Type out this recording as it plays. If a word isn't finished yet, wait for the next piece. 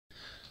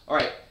All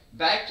right,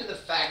 back to the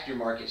factor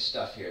market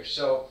stuff here.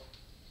 So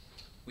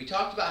we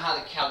talked about how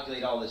to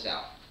calculate all this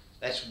out.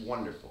 That's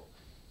wonderful.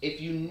 If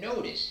you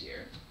notice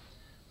here,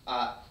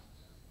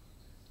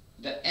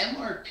 the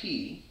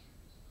MRP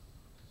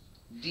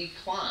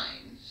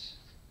declines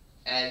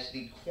as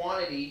the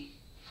quantity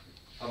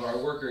of our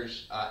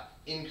workers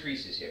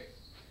increases here.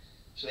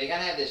 So they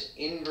gotta have this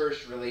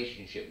inverse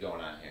relationship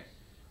going on here.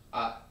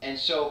 And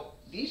so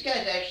these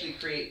guys actually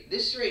create,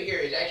 this right here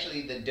is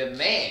actually the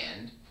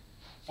demand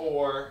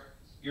for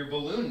your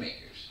balloon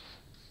makers,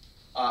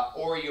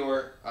 or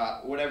your,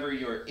 whatever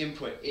your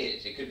input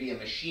is. It could be a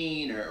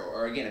machine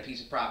or again, a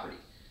piece of property.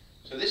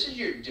 So this is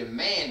your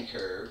demand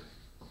curve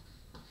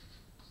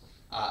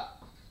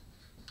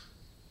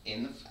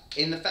in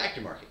the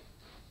factor market.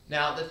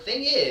 Now the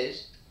thing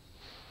is,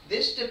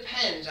 this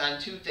depends on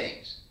two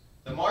things.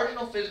 The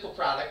marginal physical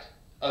product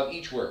of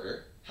each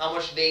worker, how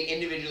much they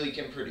individually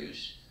can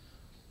produce,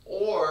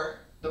 or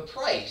the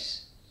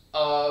price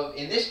of,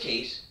 in this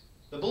case,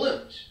 the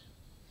balloons.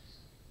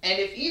 And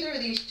if either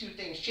of these two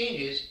things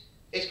changes,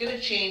 it's going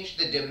to change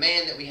the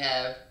demand that we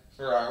have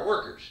for our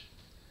workers.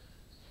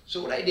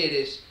 So what I did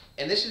is,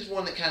 and this is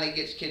one that kind of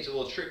gets kids a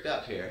little tricked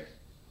up here,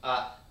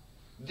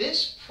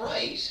 this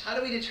price, how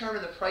do we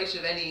determine the price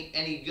of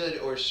any good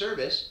or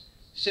service?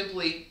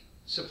 Simply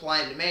supply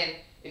and demand.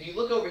 If you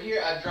look over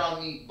here, I've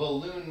drawn the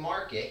balloon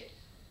market.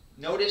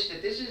 Notice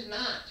that this is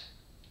not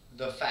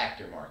the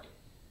factor market.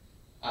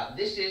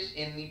 This is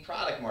in the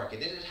product market.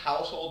 This is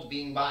households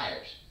being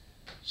buyers.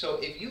 So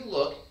if you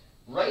look,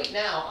 right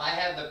now I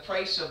have the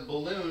price of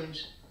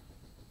balloons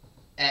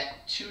at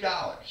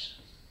 $2.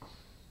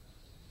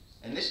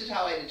 And this is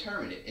how I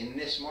determine it in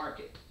this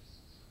market.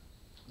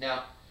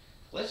 Now,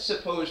 let's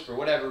suppose for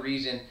whatever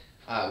reason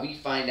we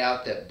find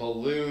out that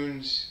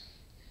balloons,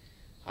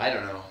 I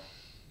don't know,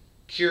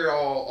 cure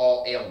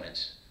all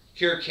ailments,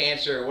 cure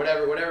cancer,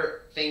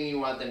 whatever thing you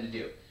want them to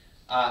do.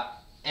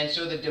 And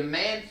so the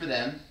demand for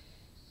them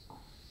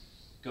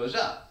goes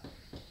up.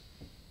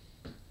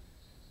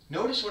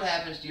 Notice what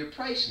happens to your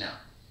price now.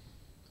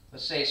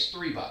 Let's say it's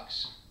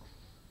 $3.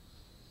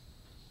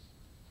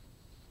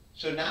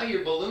 So now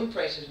your balloon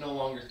price is no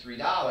longer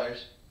 $3,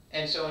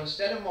 and so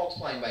instead of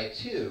multiplying by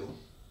 2,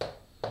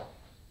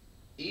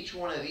 each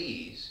one of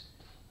these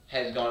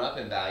has gone up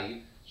in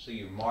value, so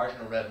your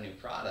marginal revenue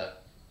product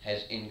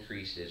has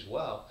increased as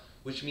well,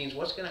 which means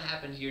what's going to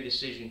happen to your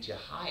decision to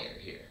hire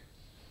here?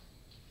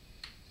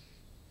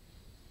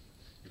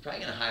 You're probably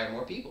going to hire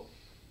more people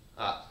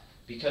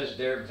because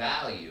their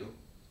value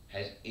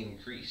has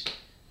increased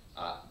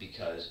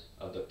because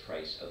of the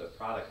price of the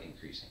product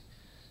increasing.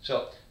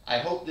 So I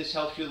hope this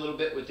helps you a little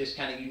bit with this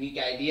kind of unique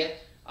idea.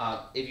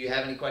 If you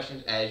have any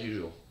questions, as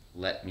usual,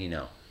 let me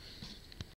know.